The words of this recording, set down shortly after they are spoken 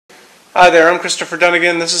Hi there, I'm Christopher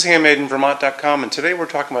Dunnigan. This is HandmadeInVermont.com, and today we're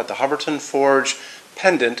talking about the Hubbardton Forge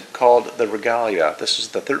pendant called the Regalia. This is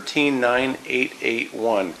the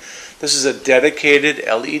 139881. This is a dedicated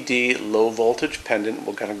LED low voltage pendant.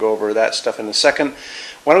 We'll kind of go over that stuff in a second.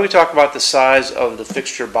 Why don't we talk about the size of the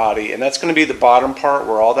fixture body, and that's going to be the bottom part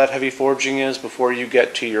where all that heavy forging is before you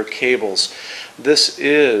get to your cables. This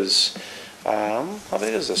is how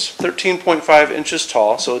big is this? 13.5 inches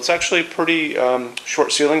tall, so it's actually pretty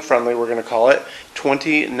short ceiling friendly, we're going to call it.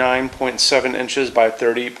 29.7 inches by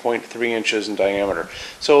 30.3 inches in diameter.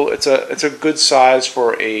 So it's a good size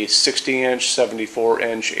for a 60-inch,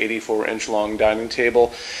 74-inch, 84-inch long dining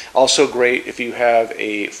table. Also great if you have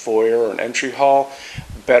a foyer or an entry hall.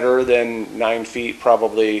 Better than 9 feet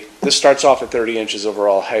probably. This starts off at 30 inches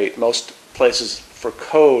overall height. Most places for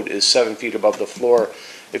code is 7 feet above the floor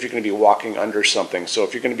if you're going to be walking under something. So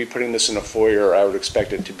if you're going to be putting this in a foyer, I would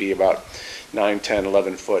expect it to be about 9, 10,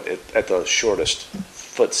 11 foot at the shortest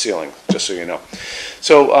foot ceiling, just so you know.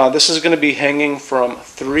 So this is going to be hanging from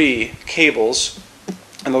 3 cables,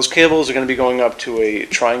 and those cables are going to be going up to a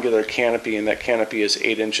triangular canopy, and that canopy is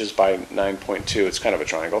 8 inches by 9.2. It's kind of a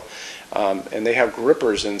triangle. And they have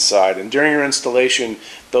grippers inside, and during your installation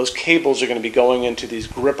those cables are going to be going into these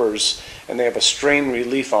grippers, and they have a strain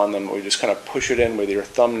relief on them where you just kind of push it in with your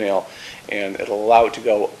thumbnail and it'll allow it to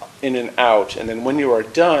go in and out, and then when you are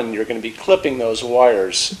done you're going to be clipping those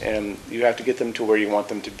wires, and you have to get them to where you want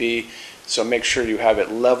them to be. So make sure you have it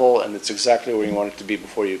level and it's exactly where you want it to be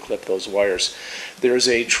before you clip those wires. There's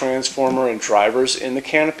a transformer and drivers in the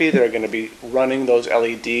canopy that are going to be running those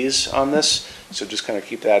LEDs on this, so just kind of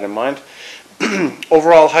keep that in mind.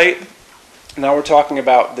 Overall height, now we're talking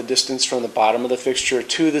about the distance from the bottom of the fixture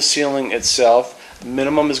to the ceiling itself.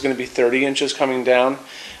 Minimum is going to be 30 inches coming down,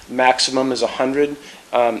 maximum is 100.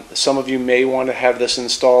 Some of you may want to have this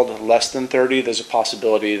installed less than 30. There's a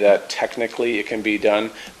possibility that technically it can be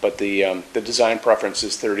done, but the design preference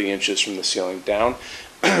is 30 inches from the ceiling down.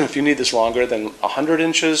 If you need this longer than 100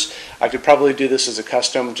 inches, I could probably do this as a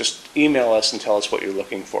custom. Just email us and tell us what you're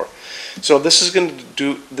looking for. So this is going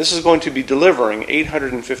to be delivering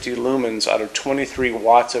 850 lumens out of 23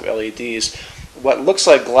 watts of LEDs. What looks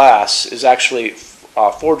like glass is actually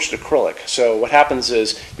forged acrylic. So what happens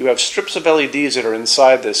is you have strips of LEDs that are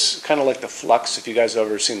inside this, kind of like the flux, if you guys have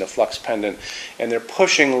ever seen the flux pendant, and they're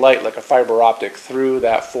pushing light like a fiber optic through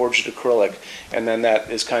that forged acrylic, and then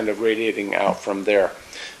that is kind of radiating out from there.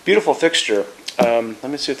 Beautiful fixture. Let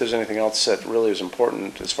me see if there's anything else that really is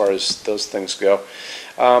important as far as those things go.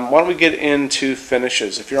 Why don't we get into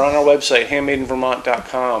finishes? If you're on our website,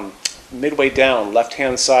 HandmadeInVermont.com, midway down,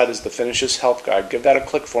 left-hand side is the Finishes Help Guide. Give that a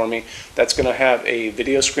click for me. That's going to have a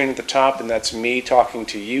video screen at the top, and that's me talking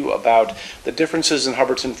to you about the differences in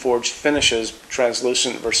Hubbardton Forge finishes,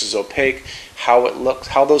 translucent versus opaque, how it looks,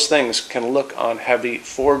 how those things can look on heavy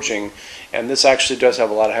forging. And this actually does have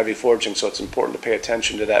a lot of heavy forging, so it's important to pay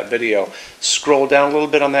attention to that video. Scroll down a little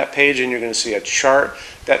bit on that page and you're going to see a chart.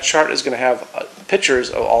 That chart is going to have pictures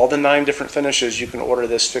of all the 9 different finishes you can order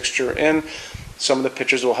this fixture in. Some of the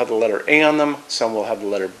pictures will have the letter A on them, some will have the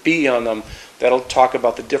letter B on them. That'll talk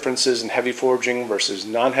about the differences in heavy forging versus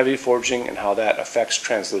non-heavy forging and how that affects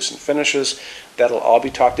translucent finishes. That'll all be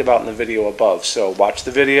talked about in the video above. So watch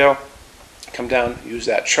the video, come down, use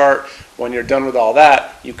that chart. When you're done with all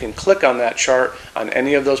that, you can click on that chart on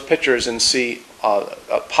any of those pictures and see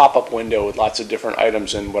a pop-up window with lots of different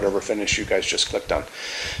items in whatever finish you guys just clicked on.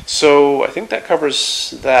 So I think that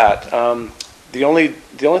covers that. The only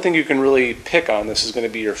thing you can really pick on this is going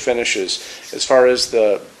to be your finishes. As far as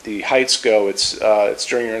the heights go, it's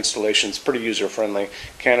during your installation. It's pretty user-friendly.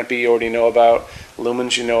 Canopy you already know about,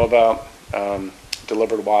 lumens you know about,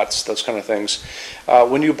 delivered watts, those kind of things.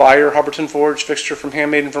 When you buy your Hubbardton Forge fixture from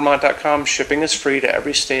HandmadeInVermont.com, shipping is free to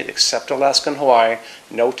every state except Alaska and Hawaii.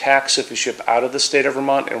 No tax if you ship out of the state of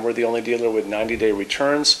Vermont, and we're the only dealer with 90-day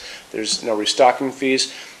returns. There's no restocking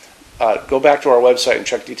fees. Go back to our website and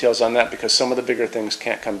check details on that, because some of the bigger things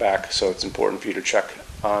can't come back, so it's important for you to check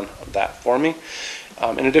on that for me.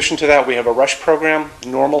 In addition to that, we have a rush program.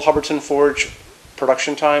 Normal Hubbardton Forge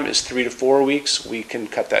production time is 3 to 4 weeks. We can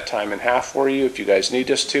cut that time in half for you if you guys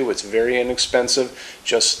need us to. It's very inexpensive.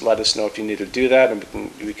 Just let us know if you need to do that, and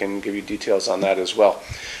we can give you details on that as well.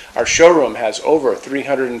 Our showroom has over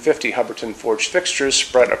 350 Hubbardton Forge fixtures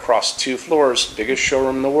spread across 2 floors, biggest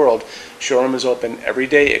showroom in the world. Showroom is open every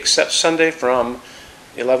day except Sunday from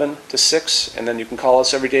 11 to 6, and then you can call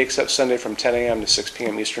us every day except Sunday from 10 a.m. to 6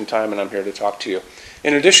 p.m. Eastern Time, and I'm here to talk to you.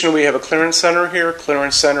 In addition, we have a clearance center here.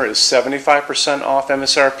 Clearance center is 75% off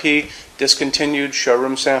MSRP, discontinued,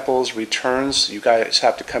 showroom samples, returns. You guys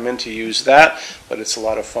have to come in to use that, but it's a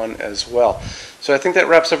lot of fun as well. So I think that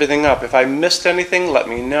wraps everything up. If I missed anything, let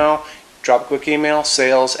me know. Drop a quick email,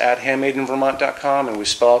 sales@HandmadeInVermont.com, and we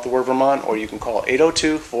spell out the word Vermont, or you can call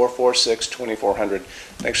 802-446-2400.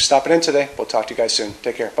 Thanks for stopping in today. We'll talk to you guys soon.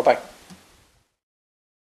 Take care. Bye-bye.